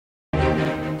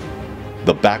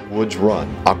The Backwoods Run,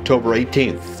 October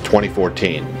 18th,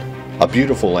 2014. A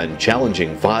beautiful and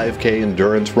challenging 5K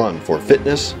endurance run for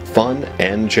fitness, fun,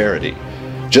 and charity.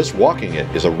 Just walking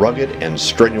it is a rugged and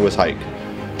strenuous hike.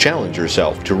 Challenge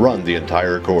yourself to run the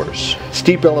entire course.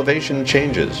 Steep elevation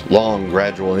changes, long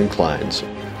gradual inclines.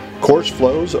 Course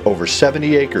flows over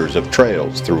 70 acres of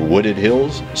trails through wooded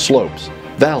hills, slopes,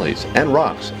 valleys, and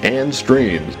rocks, and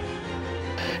streams,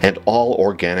 and all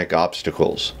organic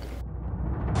obstacles.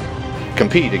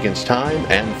 Compete against time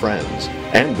and friends,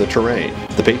 and the terrain.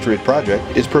 The Patriot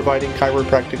Project is providing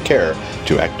chiropractic care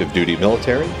to active duty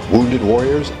military, wounded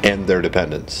warriors, and their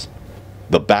dependents.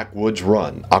 The Backwoods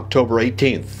Run, October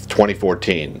 18th,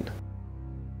 2014.